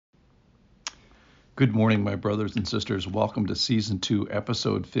Good morning, my brothers and sisters. Welcome to Season 2,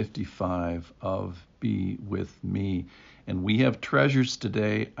 Episode 55 of Be With Me. And we have treasures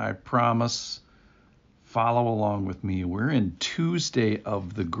today, I promise. Follow along with me. We're in Tuesday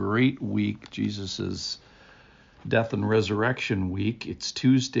of the Great Week, Jesus' Death and Resurrection Week. It's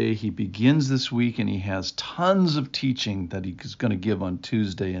Tuesday. He begins this week and he has tons of teaching that he's going to give on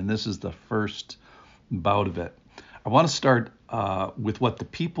Tuesday. And this is the first bout of it. I want to start with what the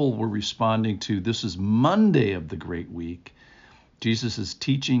people were responding to. This is Monday of the Great Week. Jesus is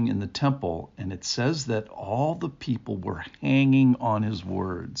teaching in the temple, and it says that all the people were hanging on his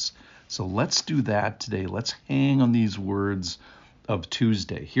words. So let's do that today. Let's hang on these words of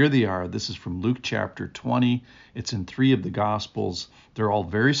Tuesday. Here they are. This is from Luke chapter 20. It's in 3 of the Gospels. They're all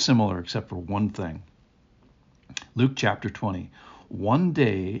very similar except for one thing. Luke chapter 20. One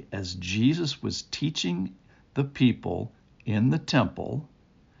day, as Jesus was teaching the people in the temple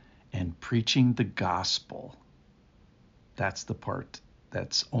and preaching the gospel. That's the part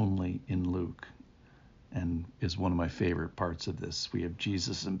that's only in Luke and is one of my favorite parts of this. We have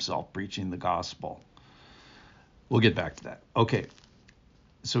Jesus himself preaching the gospel. We'll get back to that. Okay,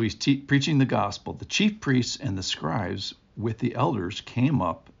 so he's preaching the gospel. The chief priests and the scribes with the elders came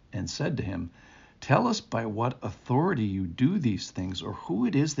up and said to him, "Tell us by what authority you do these things, or who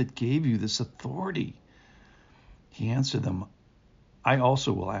it is that gave you this authority." He answered them, "I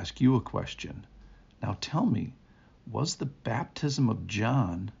also will ask you a question. Now tell me, was the baptism of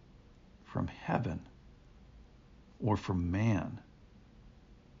John from heaven or from man?"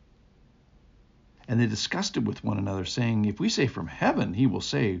 And they discussed it with one another, saying, "If we say from heaven, he will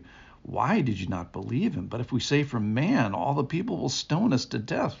say, 'Why did you not believe him?' But if we say from man, all the people will stone us to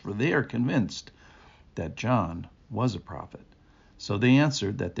death, for they are convinced that John was a prophet." So they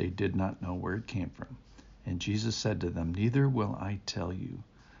answered that they did not know where it came from. And Jesus said to them, "Neither will I tell you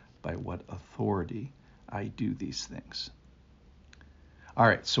by what authority I do these things." All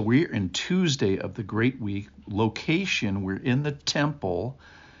right, so we're in Tuesday of the Great Week. Location, we're in the temple.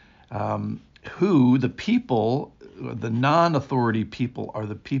 The people, the non-authority people, are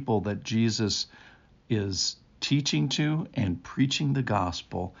the people that Jesus is teaching to and preaching the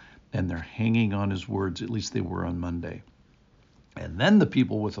gospel, and they're hanging on his words. At least they were on Monday. And then the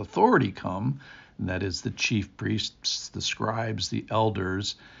people with authority come, and that is the chief priests, the scribes, the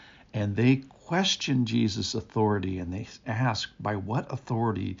elders, and they question Jesus' authority, and they ask, by what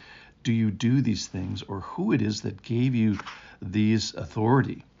authority do you do these things, or who it is that gave you these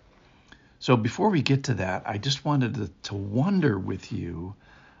authority? So before we get to that, I just wanted to wonder with you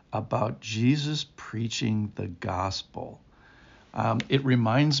about Jesus preaching the gospel. It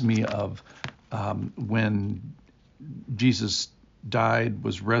reminds me of when Jesus died,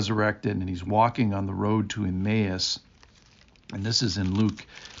 was resurrected, and he's walking on the road to Emmaus. And this is in Luke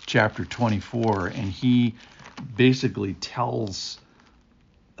chapter 24. And he basically tells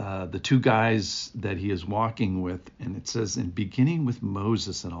the two guys that he is walking with, and it says, in beginning with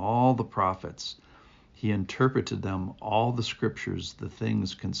Moses and all the prophets, he interpreted them all the scriptures, the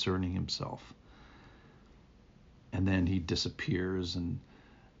things concerning himself. And then he disappears, and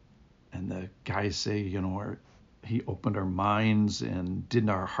the guys say, he opened our minds, and did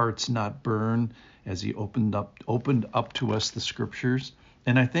our hearts not burn as he opened up to us the scriptures?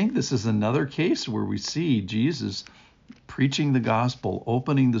 And I think this is another case where we see Jesus preaching the gospel,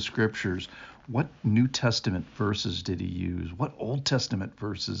 opening the scriptures. What New Testament verses did he use? What Old Testament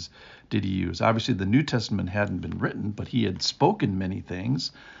verses did he use? Obviously, the New Testament hadn't been written, but he had spoken many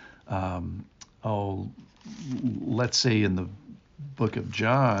things. Let's say in the book of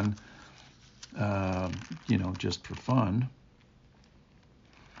John, just for fun.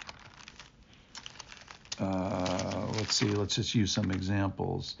 Let's just use some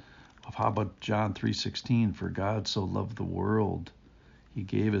examples of how about John 3:16, for God so loved the world, he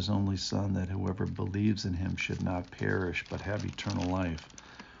gave his only son, that whoever believes in him should not perish, but have eternal life.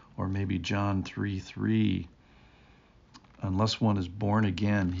 Or maybe John 3:3, unless one is born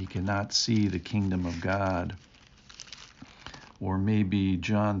again, he cannot see the kingdom of God. Or maybe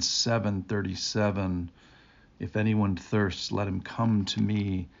John 7:37, if anyone thirsts, let him come to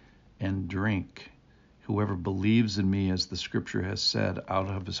me and drink. Whoever believes in me, as the scripture has said, out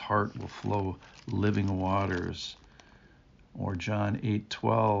of his heart will flow living waters. Or John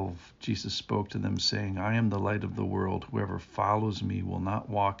 8:12, Jesus spoke to them saying, I am the light of the world. Whoever follows me will not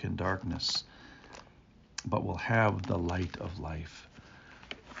walk in darkness, but will have the light of life.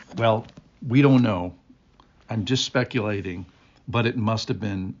 Well, we don't know. I'm just speculating, but it must have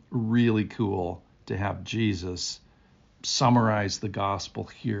been really cool to have Jesus summarize the gospel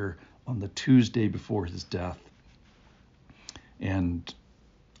here on the Tuesday before his death. And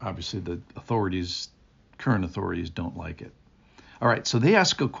obviously the current authorities don't like it. All right, so they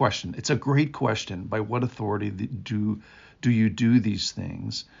ask a question. It's a great question. By what authority do you do these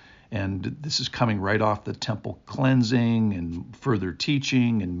things? And this is coming right off the temple cleansing and further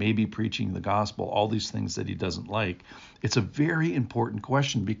teaching and maybe preaching the gospel, all these things that he doesn't like. It's a very important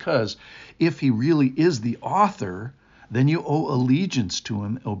question, because if he really is the author, then you owe allegiance to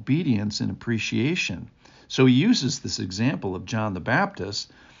him, obedience and appreciation. So he uses this example of John the Baptist.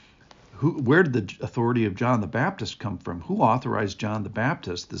 Where did the authority of John the Baptist come from? Who authorized John the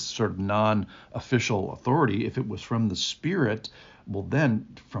Baptist, this sort of non-official authority? If it was from the Spirit, well, then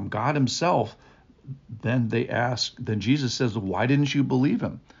from God himself, then Jesus says, well, why didn't you believe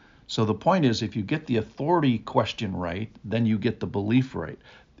him? So the point is, if you get the authority question right, then you get the belief right.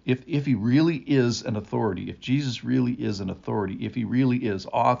 If he really is an authority, if Jesus really is an authority, if he really is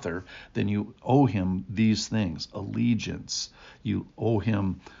author, then you owe him these things: allegiance. You owe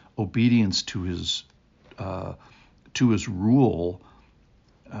him obedience to his rule,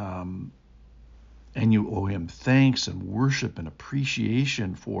 and you owe him thanks and worship and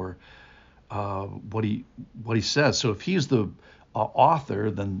appreciation for what he says. So if he's the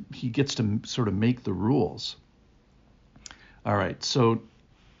author, then he gets to sort of make the rules. All right, so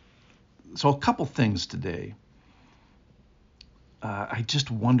a couple things today. I just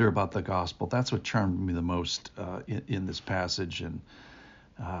wonder about the gospel. That's what charmed me the most in this passage. And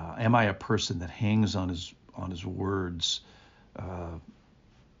am I a person that hangs on his words,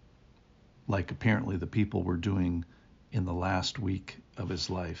 like apparently the people were doing in the last week of his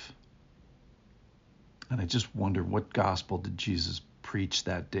life? And I just wonder, what gospel did Jesus preach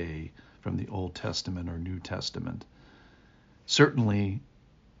that day from the Old Testament or New Testament? Certainly,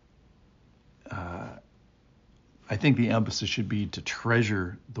 I think the emphasis should be to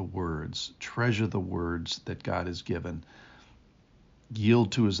treasure the words that God has given.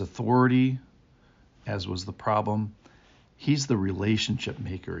 Yield to his authority, as was the problem. He's the relationship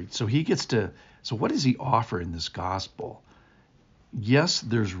maker. So what does he offer in this gospel? Yes,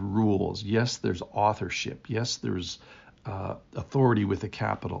 there's rules. Yes, there's authorship. Yes, there's authority with a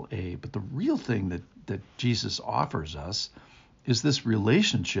capital A. But the real thing that Jesus offers us is this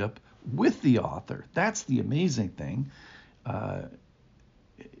relationship with the author. That's the amazing thing.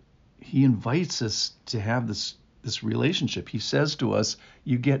 He invites us to have this relationship. He says to us,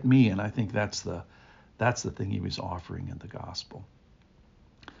 "You get me," and I think that's the thing he was offering in the gospel.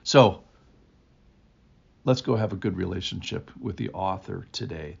 So let's go have a good relationship with the author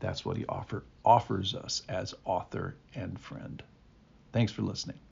today. That's what he offers us as author and friend. Thanks for listening.